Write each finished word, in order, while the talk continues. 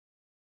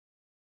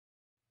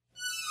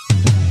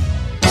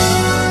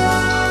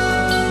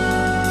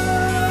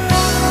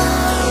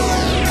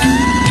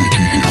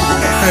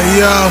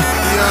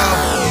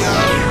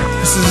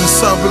This is a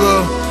Sub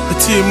Low, a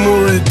team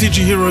Amore and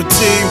dIGIHIRO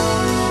team,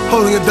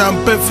 holding it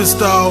down Bedford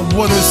style,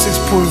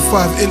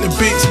 106.5 in the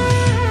beats.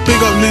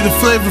 Big Up Leigh The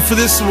Flava for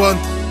this one.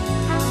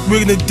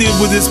 We're gonna deal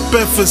with this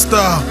Bedford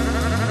style.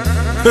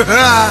 Come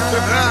on.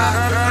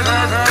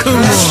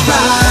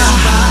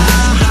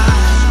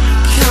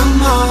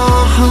 Come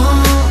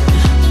on.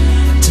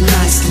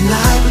 Tonight's the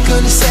night we're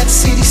gonna set the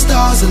city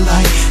stars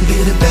alight.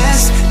 Be the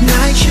best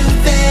night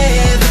you've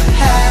ever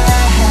had.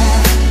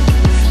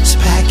 So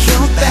pack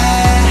your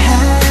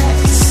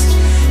bags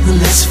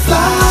and let's fly.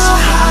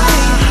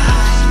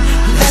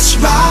 Let's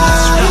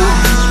ride.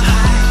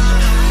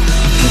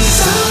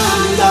 'Cause I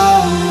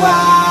know I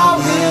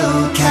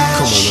will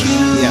catch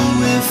you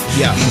if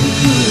you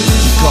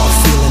got a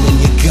feeling in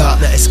your gut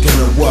that it's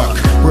gonna work.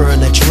 We're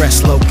in a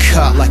dress low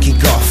cut like you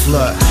got a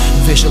flirt.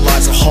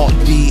 Visualize a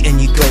heartbeat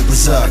and you go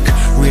berserk.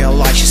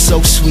 Realize you're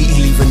so sweet,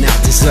 you're leaving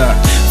out dessert.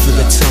 For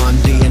the time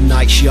being,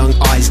 night's young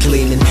eyes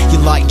gleaming. You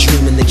like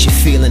dreaming that you're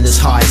feeling as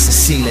high as the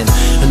ceiling.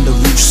 And the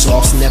roof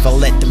sauce, never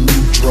let the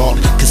mood drop.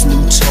 'Cause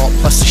new top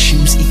plus the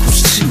shoes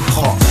equals too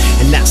hot.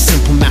 And that's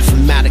simple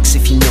mathematics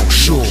if you're not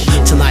sure.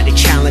 Tonight the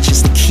challenge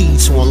is the key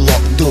to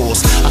unlock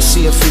doors. I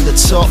see her from the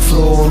top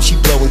floor and she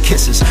blowing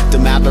kisses. No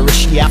matter if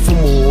she out for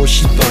more,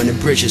 she burning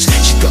bridges.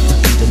 She got to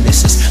be the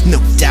missus, no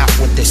doubt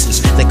what this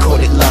is. They call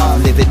it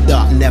love, live it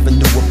up, never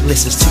knew what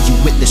bliss is till you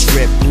witness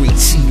red breed.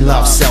 See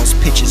love sells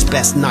pictures,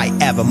 best night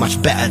ever,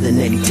 much better than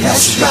any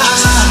tales.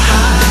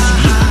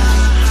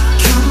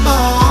 Come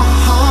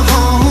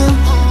on,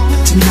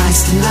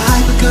 tonight's the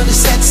night we're gonna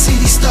set the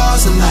city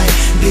stars alight.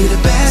 Be the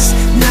best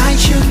night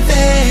you've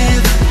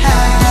ever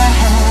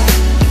had.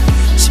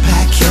 So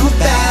pack your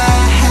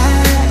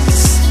bags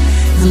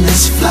and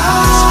let's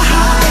fly.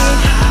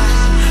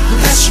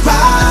 Let's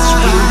ride.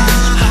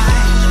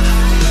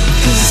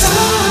 'Cause I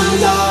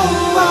know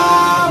I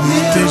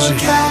will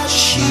catch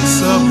you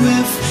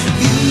if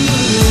you.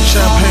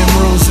 Champagne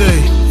rosé,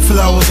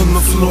 flowers on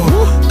the floor.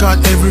 Got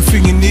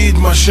everything you need,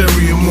 my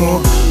sherry and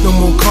more. No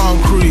more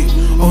concrete,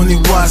 only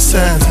white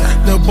sand.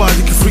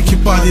 Nobody can freak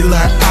your body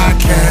like I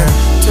can.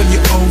 Tell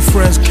your old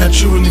friends,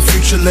 catch you in the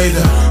future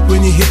later.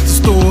 When you hit the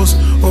stores,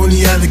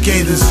 only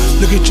alligators.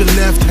 Look at your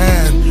left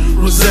hand,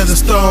 Rosetta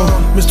Stone.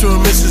 Mr.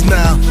 and Mrs.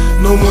 now,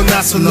 no more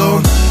nights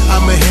alone.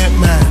 I'm a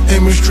hitman,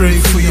 aiming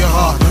straight for your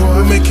heart.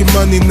 We're making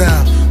money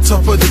now,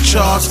 top of the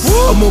charts.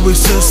 I'm always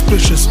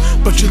suspicious,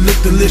 but you look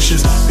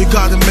delicious. We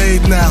got it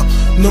made now,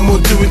 no more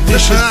doing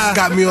dishes.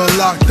 Got me on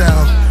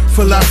lockdown,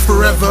 for life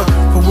forever.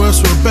 For worse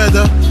or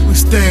better, we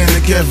staying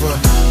together.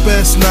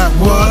 Best night,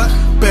 what?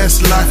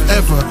 Best life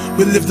ever.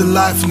 We live the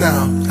life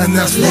now, and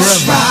that's forever.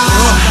 Let's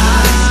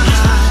ride.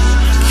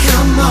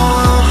 Come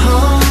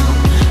on.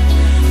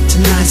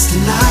 Tonight's the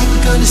night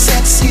we're gonna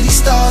set the city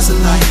stars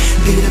alight.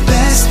 Be the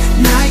best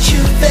night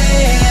you've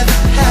ever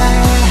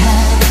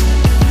had.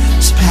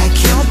 So pack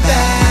your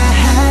bags.